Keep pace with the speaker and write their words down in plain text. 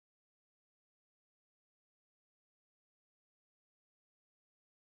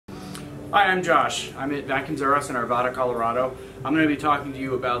Hi, I'm Josh. I'm at Vacuums R Us in Arvada, Colorado. I'm going to be talking to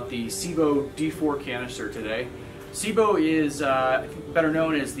you about the Sebo D4 canister today. Sebo is better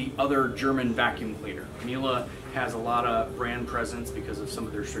known as the other German vacuum cleaner. Miele has a lot of brand presence because of some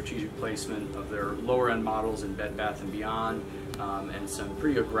of their strategic placement of their lower end models in Bed Bath & Beyond and some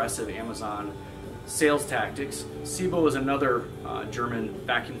pretty aggressive Amazon sales tactics. Sebo is another German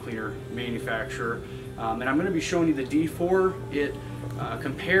vacuum cleaner manufacturer, and I'm going to be showing you the D4. It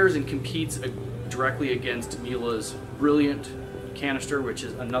compares and competes directly against Miele's Brilliant canister, which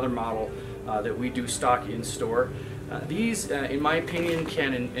is another model that we do stock in store. These, in my opinion,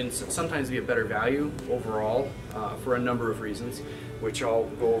 can and sometimes be a better value overall for a number of reasons, which I'll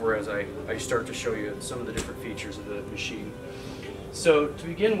go over as I start to show you some of the different features of the machine. So to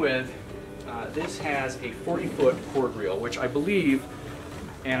begin with, this has a 40-foot cord reel, which I believe,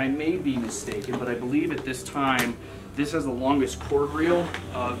 and I may be mistaken, but I believe at this time this has the longest cord reel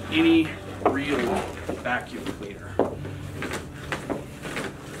of any real vacuum cleaner.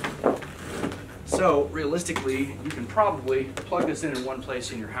 So realistically, you can probably plug this in one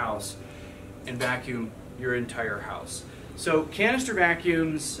place in your house and vacuum your entire house. So canister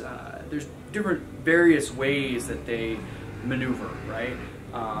vacuums, there's different various ways that they maneuver, right?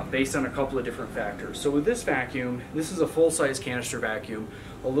 Based on a couple of different factors. So with this vacuum, this is a full-size canister vacuum,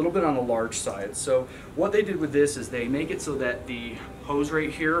 a little bit on the large side. So what they did with this is they make it so that the hose right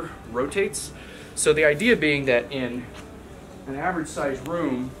here rotates. So the idea being that in an average size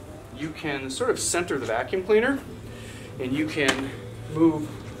room, you can sort of center the vacuum cleaner and you can move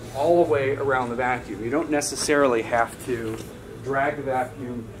all the way around the vacuum. You don't necessarily have to drag the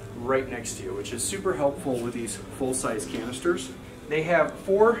vacuum right next to you, which is super helpful with these full-size canisters. They have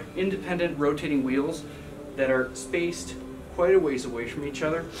 4 independent rotating wheels that are spaced quite a ways away from each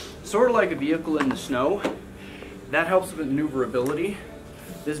other, sort of like a vehicle in the snow. That helps with maneuverability.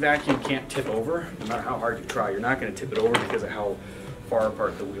 This vacuum can't tip over, no matter how hard you try. You're not going to tip it over because of how far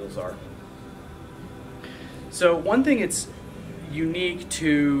apart the wheels are. So one thing it's unique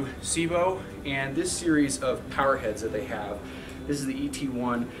to Sebo and this series of power heads that they have, this is the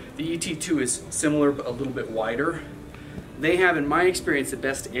ET1. The ET2 is similar but a little bit wider. They have, in my experience, the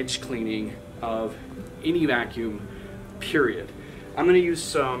best edge cleaning of any vacuum, period. I'm going to use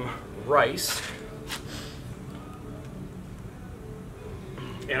some rice,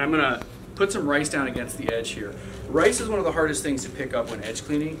 and I'm going to put some rice down against the edge here. Rice is one of the hardest things to pick up when edge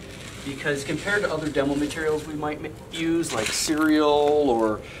cleaning because compared to other demo materials we might use, like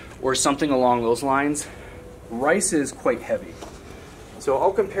cereal or something along those lines, rice is quite heavy. So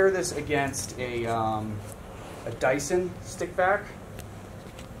I'll compare this against a Dyson stick vac.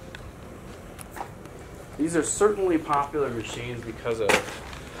 These are certainly popular machines because of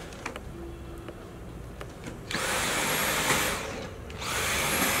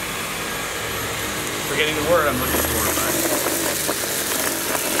forgetting the word I'm looking for.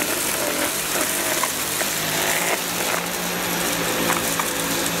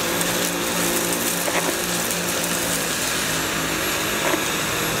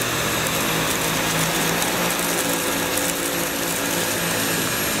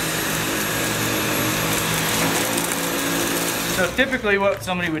 So typically what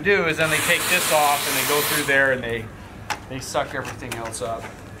somebody would do is then they take this off and they go through there and they suck everything else up.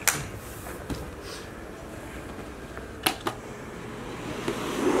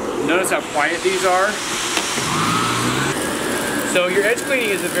 Notice how quiet these are. So your edge cleaning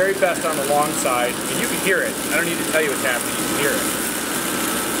is the very best on the long side, and you can hear it. I don't need to tell you what's happening, you can hear it.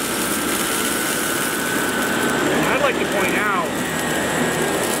 And I'd like to point out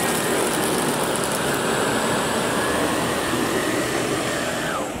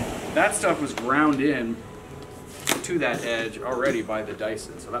that stuff was ground in to that edge already by the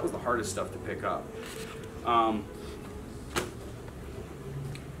Dyson, so that was the hardest stuff to pick up.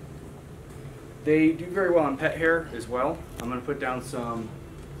 They do very well on pet hair as well. I'm going to put down some,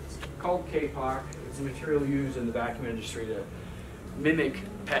 it's called K-Pock. It's a material used in the vacuum industry to mimic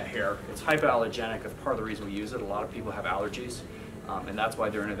pet hair. It's hypoallergenic. That's part of the reason we use it. A lot of people have allergies, and that's why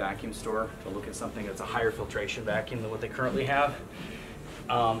they're in a vacuum store to look at something that's a higher filtration vacuum than what they currently have.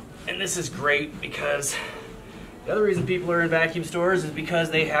 And this is great because the other reason people are in vacuum stores is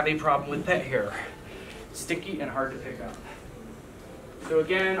because they have a problem with pet hair. Sticky and hard to pick up. So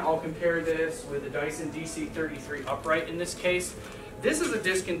again, I'll compare this with the Dyson DC33 upright in this case. This is a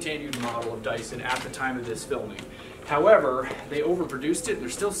discontinued model of Dyson at the time of this filming. However, they overproduced it and they're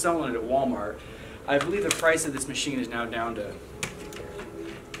still selling it at Walmart. I believe the price of this machine is now down to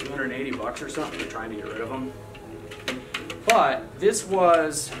 $280 or something. They're trying to get rid of them. But this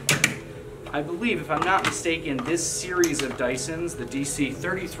was I believe, if I'm not mistaken, this series of Dysons, the DC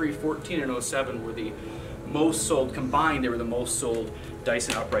 33, 14, and 07 were the most sold, combined they were the most sold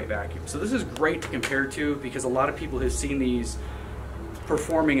Dyson upright vacuum. So this is great to compare to because a lot of people have seen these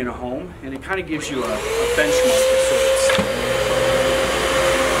performing in a home, and it kind of gives you a benchmark of sorts.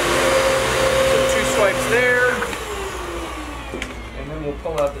 So 2 swipes there, and then we'll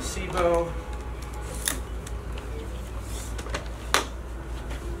pull out the Sebo.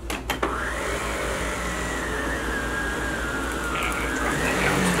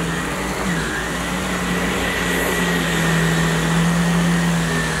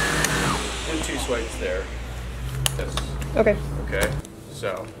 Swipes there. Yes. Okay. Okay.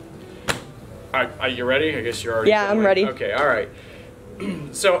 So, are you ready? I guess you're already. Yeah, I'm ready. Okay. All right.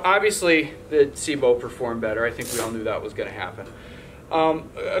 So obviously the Sebo performed better. I think we all knew that was going to happen.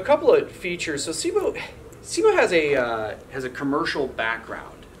 A couple of features. So Sebo has a commercial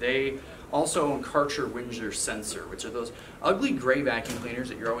background. They also own Karcher-Winger Sensor, which are those ugly gray vacuum cleaners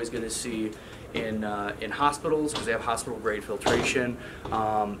that you're always going to see in hospitals because they have hospital grade filtration.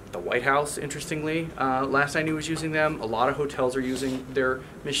 The White House, interestingly, last I knew was using them. A lot of hotels are using their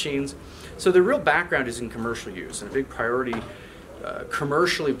machines. So the real background is in commercial use, and a big priority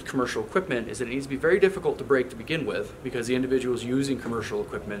commercial equipment is that it needs to be very difficult to break to begin with because the individuals using commercial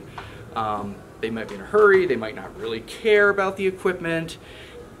equipment, they might be in a hurry, they might not really care about the equipment.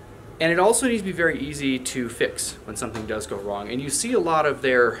 And it also needs to be very easy to fix when something does go wrong. And you see a lot of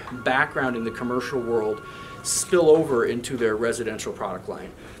their background in the commercial world spill over into their residential product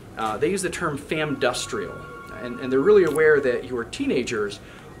line. They use the term famdustrial, and they're really aware that your teenagers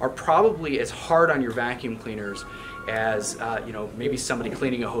are probably as hard on your vacuum cleaners as you know, maybe somebody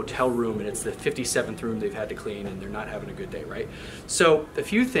cleaning a hotel room and it's the 57th room they've had to clean and they're not having a good day, right? So a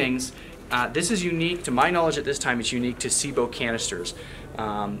few things. This is unique, to my knowledge at this time, it's unique to Sebo canisters.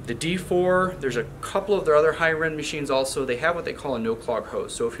 The D4, there's a couple of their other higher-end machines also, they have what they call a no-clog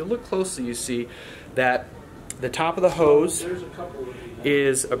hose. So if you look closely, you see that the top of the hose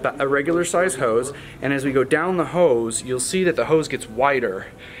is a regular size hose, and as we go down the hose, you'll see that the hose gets wider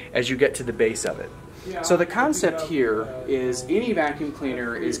as you get to the base of it. So the concept here is any vacuum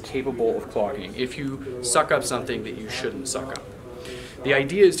cleaner is capable of clogging if you suck up something that you shouldn't suck up. The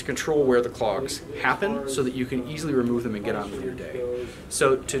idea is to control where the clogs happen so that you can easily remove them and get on with your day.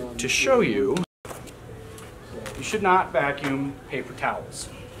 So to show you, you should not vacuum paper towels.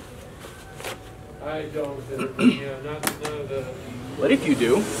 I don't, yeah, none of the... But if you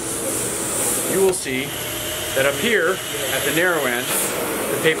do, you will see that up here at the narrow end,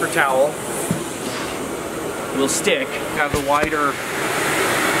 the paper towel will stick, have a wider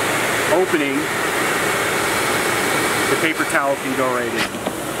opening. The paper towel can go right in.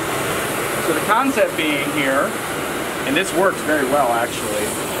 So the concept being here, and this works very well actually,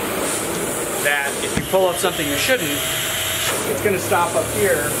 that if you pull up something you shouldn't, it's going to stop up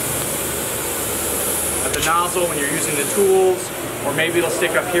here at the nozzle when you're using the tools, or maybe it'll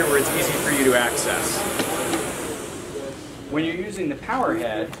stick up here where it's easy for you to access. When you're using the power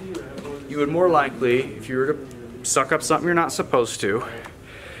head, you would more likely, if you were to suck up something you're not supposed to,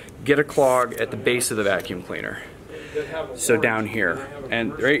 get a clog at the base of the vacuum cleaner. So down here,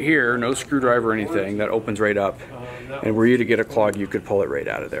 and right here, no screwdriver or anything, that opens right up, and were you to get a clog, you could pull it right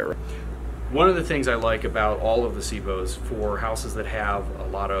out of there. One of the things I like about all of the Sebos for houses that have a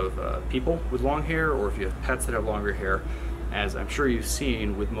lot of people with long hair, or if you have pets that have longer hair, as I'm sure you've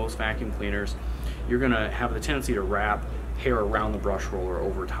seen with most vacuum cleaners, you're going to have the tendency to wrap hair around the brush roller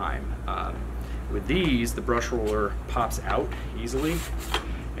over time. With these, the brush roller pops out easily,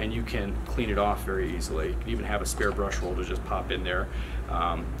 and you can clean it off very easily. You can even have a spare brush roll to just pop in there,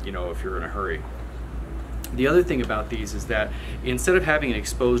 you know, if you're in a hurry. The other thing about these is that instead of having an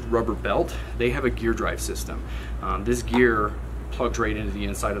exposed rubber belt, they have a gear drive system. This gear plugs right into the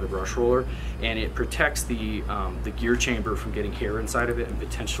inside of the brush roller, and it protects the gear chamber from getting hair inside of it and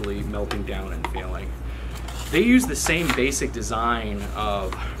potentially melting down and failing. They use the same basic design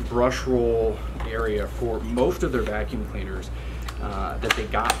of brush roll area for most of their vacuum cleaners that they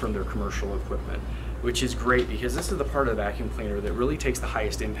got from their commercial equipment, which is great because this is the part of the vacuum cleaner that really takes the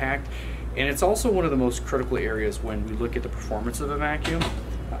highest impact, and it's also one of the most critical areas when we look at the performance of a vacuum,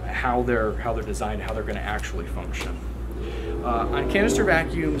 how they're designed, how they're going to actually function. On canister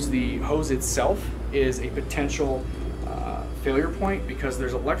vacuums, the hose itself is a potential failure point because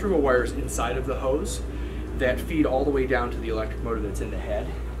there's electrical wires inside of the hose that feed all the way down to the electric motor that's in the head.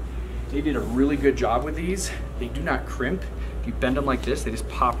 They did a really good job with these. They do not crimp. If you bend them like this, they just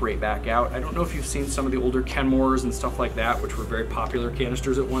pop right back out. I don't know if you've seen some of the older Kenmores and stuff like that, which were very popular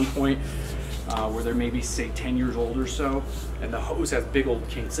canisters at one point, where they're maybe, say, 10 years old or so, and the hose has big old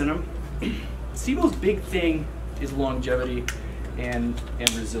kinks in them. Sebo's big thing is longevity and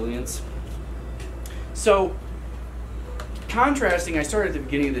resilience. So, contrasting, I started at the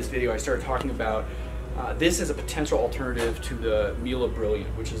beginning of this video, I started talking about this as a potential alternative to the Miele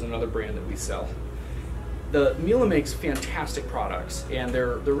Brilliant, which is another brand that we sell. The Miele makes fantastic products, and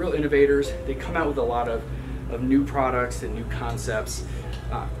they're real innovators. They come out with a lot of new products and new concepts.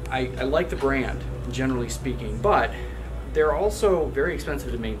 I like the brand, generally speaking, but they're also very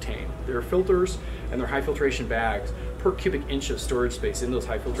expensive to maintain. Their filters and their high filtration bags per cubic inch of storage space in those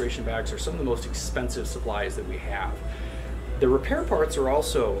high filtration bags are some of the most expensive supplies that we have. The repair parts are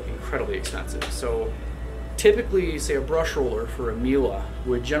also incredibly expensive. So typically, say a brush roller for a Miele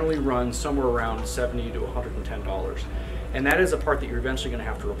would generally run somewhere around $70 to $110. And that is a part that you're eventually going to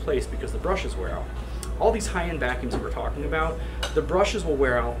have to replace because the brushes wear out. All these high-end vacuums that we're talking about, the brushes will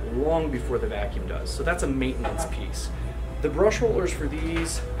wear out long before the vacuum does. So that's a maintenance piece. The brush rollers for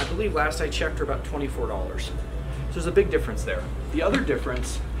these, I believe last I checked, are about $24. So there's a big difference there. The other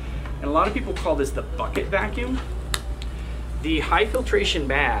difference, and a lot of people call this the bucket vacuum, the high filtration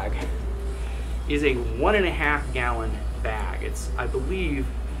bag is a 1.5 gallon bag. It's, I believe,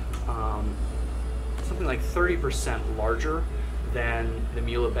 something like 30% larger than the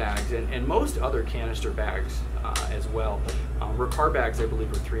Miele bags and most other canister bags as well. Ricard bags, I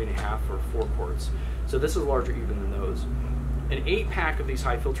believe, are 3.5 or 4 quarts. So this is larger even than those. An 8-pack of these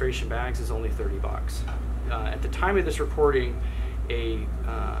high filtration bags is only 30 bucks. At the time of this recording, a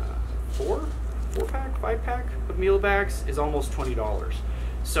 4-pack, 5-pack of Miele bags is almost $20.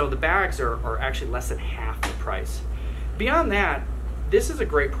 So the bags are actually less than half the price. Beyond that, this is a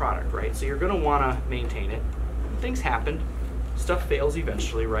great product, right? So you're going to want to maintain it. Things happen. Stuff fails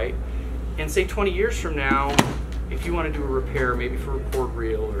eventually, right? And say 20 years from now, if you want to do a repair, maybe for a cord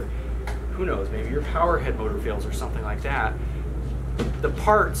reel, or who knows, maybe your power head motor fails or something like that, the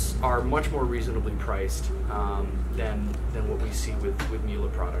parts are much more reasonably priced than what we see with Miele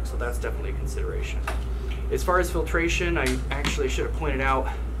products. So that's definitely a consideration. As far as filtration, I actually should have pointed out,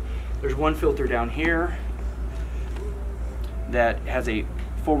 there's one filter down here that has a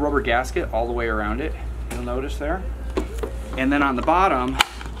full rubber gasket all the way around it. You'll notice there. And then on the bottom,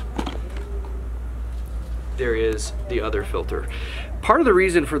 there is the other filter. Part of the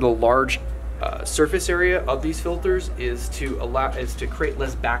reason for the large surface area of these filters is to create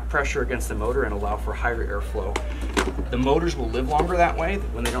less back pressure against the motor and allow for higher airflow. The motors will live longer that way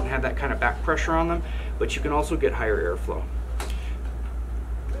when they don't have that kind of back pressure on them, but you can also get higher airflow.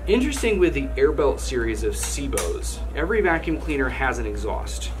 Interesting with the Airbelt series of Sebos, every vacuum cleaner has an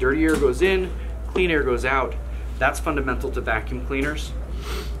exhaust. Dirty air goes in, clean air goes out. That's fundamental to vacuum cleaners.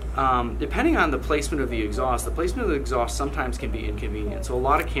 Depending on the placement of the exhaust sometimes can be inconvenient. So a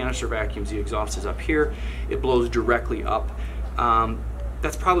lot of canister vacuums, the exhaust is up here, it blows directly up.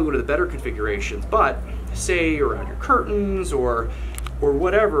 That's probably one of the better configurations, but say around your curtains or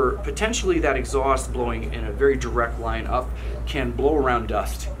whatever, potentially that exhaust blowing in a very direct line up can blow around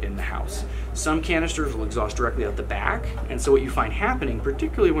dust in the house. Some canisters will exhaust directly out the back, and so what you find happening,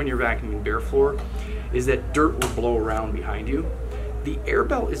 particularly when you're vacuuming bare floor, is that dirt will blow around behind you. The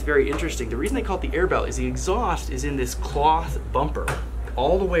Airbelt is very interesting. The reason they call it the Airbelt is the exhaust is in this cloth bumper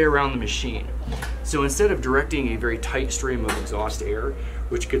all the way around the machine. So instead of directing a very tight stream of exhaust air,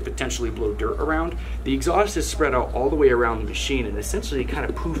 which could potentially blow dirt around, the exhaust is spread out all the way around the machine and essentially kind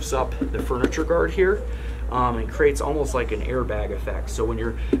of poofs up the furniture guard here and creates almost like an airbag effect. So when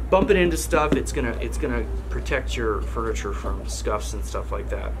you're bumping into stuff, it's gonna protect your furniture from scuffs and stuff like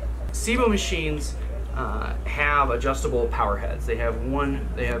that. Sebo machines have adjustable power heads. They have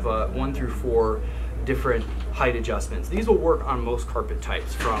 1 through 4 different height adjustments. These will work on most carpet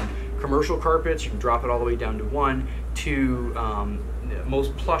types, from commercial carpets, you can drop it all the way down to 1, to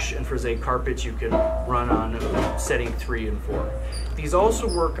most plush and frisé carpets you can run on setting 3 and 4. These also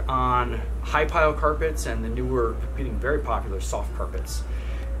work on high pile carpets and the newer, getting very popular, soft carpets.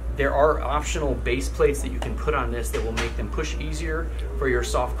 There are optional base plates that you can put on this that will make them push easier for your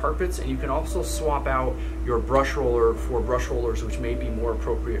soft carpets, and you can also swap out your brush roller for brush rollers which may be more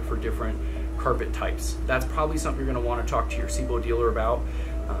appropriate for different carpet types. That's probably something you're going to want to talk to your Sebo dealer about.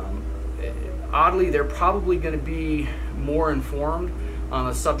 Oddly, they're probably going to be more informed on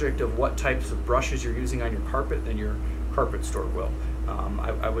the subject of what types of brushes you're using on your carpet than your carpet store will.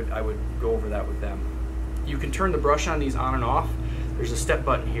 I would go over that with them. You can turn the brush on these on and off. There's a step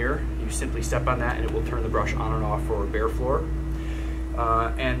button here. You simply step on that and it will turn the brush on and off for a bare floor.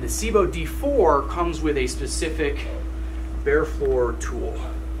 And the Sebo D4 comes with a specific bare floor tool,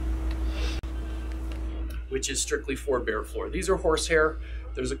 which is strictly for bare floor. These are horsehair.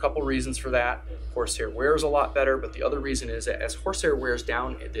 There's a couple reasons for that. Horsehair wears a lot better, but the other reason is that as horsehair wears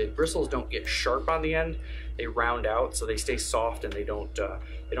down, the bristles don't get sharp on the end. They round out, so they stay soft and they don't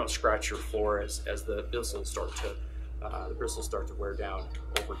scratch your floor as the bristles start to wear down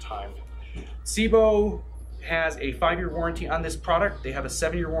over time. Sebo has a 5-year warranty on this product. They have a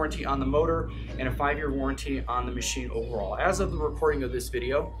 7-year warranty on the motor and a 5-year warranty on the machine overall. As of the recording of this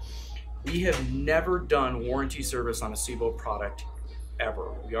video, we have never done warranty service on a Sebo product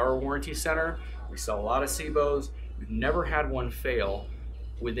ever. We are a warranty center. We sell a lot of Sebos. We've never had one fail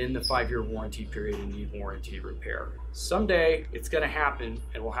within the 5-year warranty period and need warranty repair. Someday it's gonna happen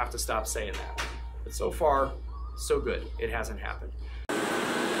and we'll have to stop saying that. But so far, so good. It hasn't happened.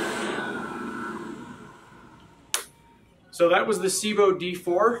 So that was the Sebo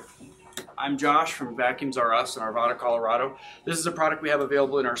D4. I'm Josh from Vacuums R Us in Arvada, Colorado. This is a product we have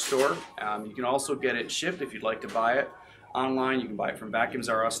available in our store. You can also get it shipped if you'd like to buy it online. You can buy it from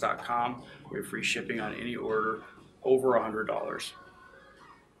vacuumsrus.com. We have free shipping on any order over $100.